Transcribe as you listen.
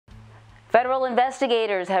Federal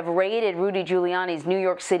investigators have raided Rudy Giuliani's New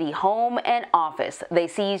York City home and office. They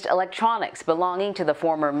seized electronics belonging to the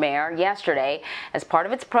former mayor yesterday as part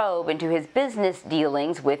of its probe into his business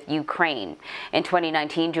dealings with Ukraine. In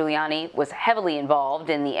 2019, Giuliani was heavily involved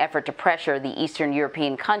in the effort to pressure the Eastern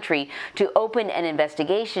European country to open an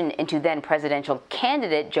investigation into then presidential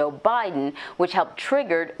candidate Joe Biden, which helped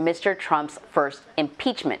trigger Mr. Trump's first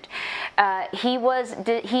impeachment. He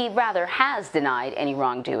has denied any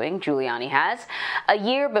wrongdoing. Giuliani has. A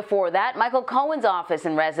year before that, Michael Cohen's office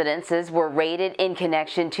and residences were raided in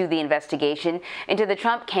connection to the investigation into the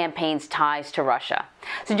Trump campaign's ties to Russia.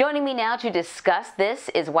 So joining me now to discuss this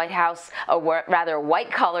is white-collar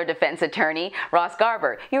defense attorney Ross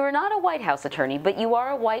Garber. You are not a White House attorney, but you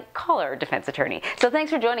are a white-collar defense attorney. So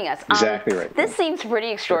thanks for joining us. Exactly right. This seems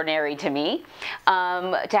pretty extraordinary to me,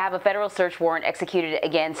 to have a federal search warrant executed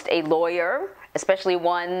against a lawyer, especially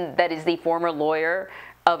one that is the former lawyer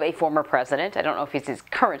of a former president. I don't know if he's his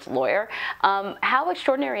current lawyer. How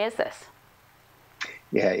extraordinary is this?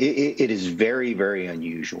 Yeah, it is very, very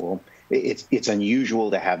unusual. It's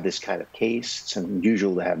unusual to have this kind of case. It's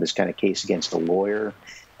unusual to have this kind of case against a lawyer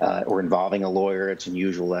or involving a lawyer. It's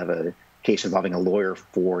unusual to have a case involving a lawyer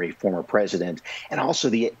for a former president. And also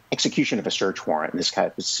the execution of a search warrant in this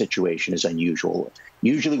kind of situation is unusual.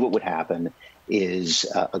 Usually what would happen is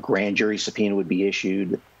a grand jury subpoena would be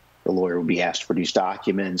issued. The lawyer would be asked to produce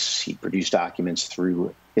documents. He'd produce documents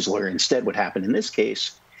through his lawyer. Instead, what happened in this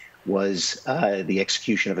case was the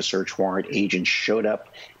execution of a search warrant. Agents showed up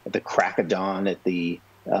at the crack of dawn at Mr.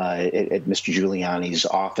 Giuliani's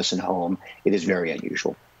office and home. It is very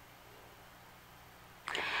unusual.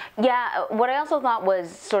 Yeah, what I also thought was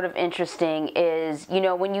sort of interesting is,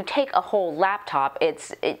 when you take a whole laptop,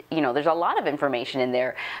 there's a lot of information in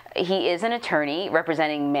there. He is an attorney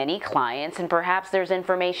representing many clients, and perhaps there's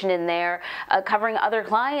information in there covering other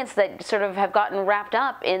clients that sort of have gotten wrapped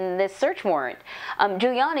up in this search warrant.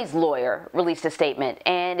 Giuliani's lawyer released a statement,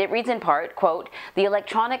 and it reads in part, quote, "The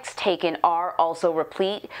electronics taken are also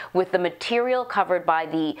replete with the material covered by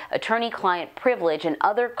the attorney-client privilege and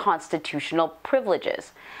other constitutional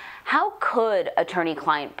privileges." How could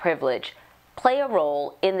attorney-client privilege play a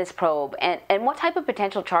role in this probe, and what type of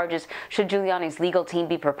potential charges should Giuliani's legal team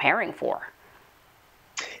be preparing for?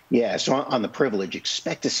 Yeah, so on the privilege,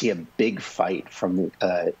 expect to see a big fight from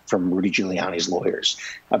Rudy Giuliani's lawyers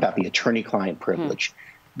about the attorney-client privilege,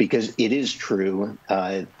 because it is true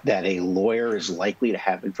that a lawyer is likely to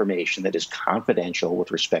have information that is confidential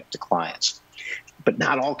with respect to clients. But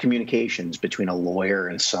not all communications between a lawyer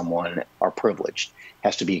and someone are privileged. It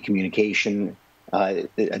has to be a communication, a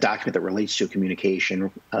document that relates to a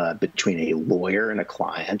communication between a lawyer and a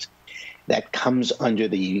client that comes under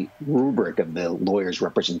the rubric of the lawyer's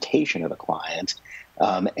representation of the client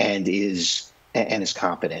and is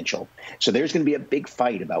confidential. So there's going to be a big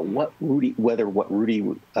fight about whether what Rudy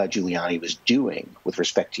Giuliani was doing with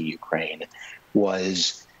respect to Ukraine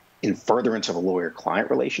was in furtherance of a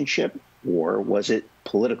lawyer-client relationship, or was it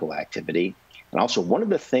political activity? And also, one of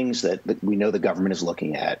the things that we know the government is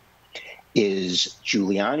looking at is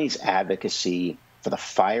Giuliani's advocacy for the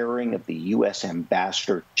firing of the U.S.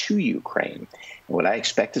 ambassador to Ukraine. And what I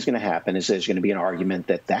expect is going to happen is there's going to be an argument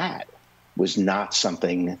that that was not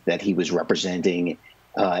something that he was representing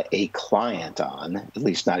a client on, at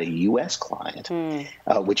least not a U.S. client,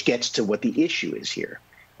 which gets to what the issue is here.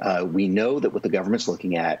 We know that what the government's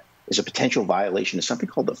looking at is a potential violation of something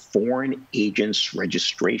called the Foreign Agents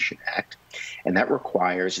Registration Act. And that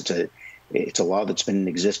requires, it's a law that's been in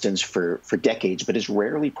existence for decades, but is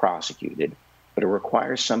rarely prosecuted. But it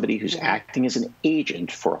requires somebody who's acting as an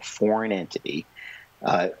agent for a foreign entity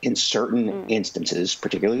in certain instances,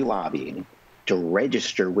 particularly lobbying, to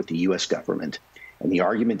register with the U.S. government. And the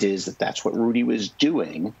argument is that that's what Rudy was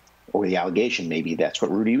doing, or the allegation maybe that's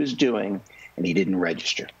what Rudy was doing, and he didn't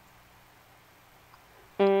register.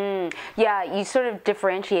 Yeah, you sort of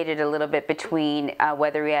differentiated a little bit between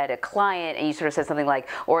whether he had a client, and you sort of said something like,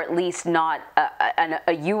 or at least not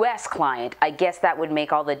a U.S. client. I guess that would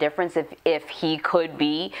make all the difference if he could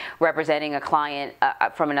be representing a client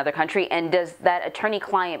from another country. And does that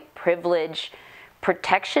attorney-client privilege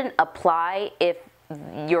protection apply if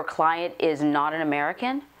your client is not an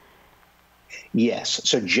American? Yes.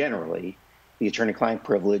 So generally, the attorney-client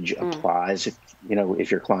privilege applies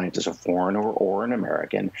if your client is a foreigner or an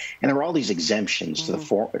American. And there are all these exemptions to the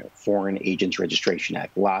Foreign Agents Registration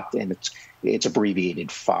Act, and it's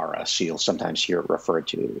abbreviated FARA, so you'll sometimes hear it referred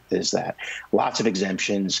to as that. Lots of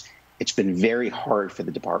exemptions. It's been very hard for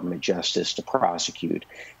the Department of Justice to prosecute.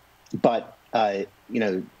 But,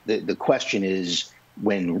 the question is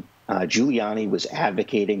when Giuliani was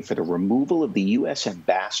advocating for the removal of the U.S.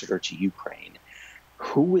 ambassador to Ukraine.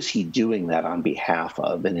 Who was he doing that on behalf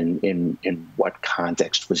of, and in what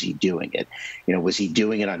context was he doing it? You know, was he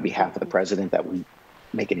doing it on behalf of the president? That wouldn't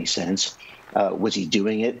make any sense. Was he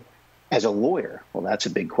doing it as a lawyer? Well, that's a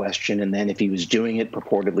big question. And then if he was doing it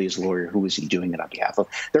purportedly as a lawyer, who was he doing it on behalf of?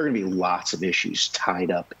 There are going to be lots of issues tied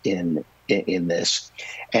up in this.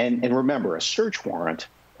 And remember, a search warrant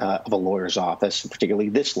of a lawyer's office, particularly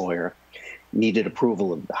this lawyer, needed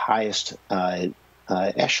approval of the highest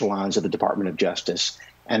echelons of the Department of Justice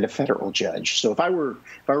and a federal judge. So if I were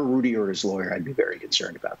Rudy or his lawyer, I'd be very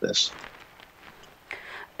concerned about this.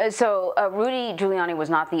 So Rudy Giuliani was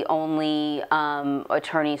not the only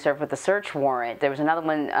attorney served with a search warrant. There was another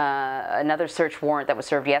one, another search warrant that was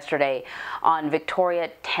served yesterday on Victoria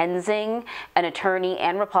Tenzing, an attorney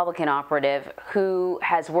and Republican operative who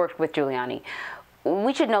has worked with Giuliani.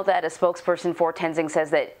 We should note that a spokesperson for Tenzing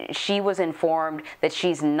says that she was informed that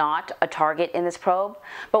she's not a target in this probe.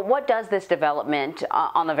 But what does this development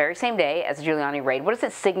on the very same day as the Giuliani raid, what does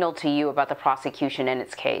it signal to you about the prosecution and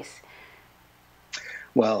its case?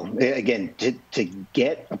 Well, again, to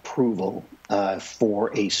get approval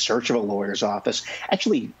for a search of a lawyer's office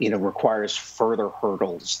actually, requires further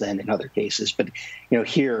hurdles than in other cases. But,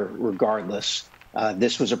 here, regardless,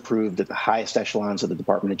 this was approved at the highest echelons of the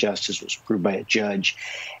Department of Justice, was approved by a judge.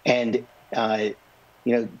 And,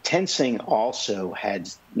 Tenzing also had,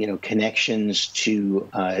 connections to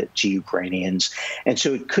Ukrainians. And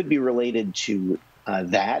so it could be related to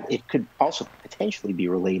that. It could also potentially be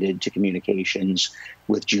related to communications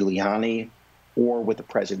with Giuliani or with the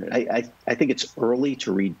president. I think it's early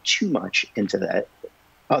to read too much into that,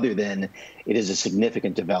 other than it is a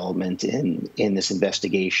significant development in this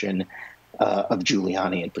investigation of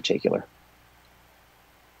Giuliani in particular.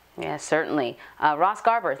 Yeah, certainly. Ross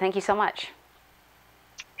Garber, thank you so much.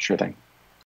 Sure thing.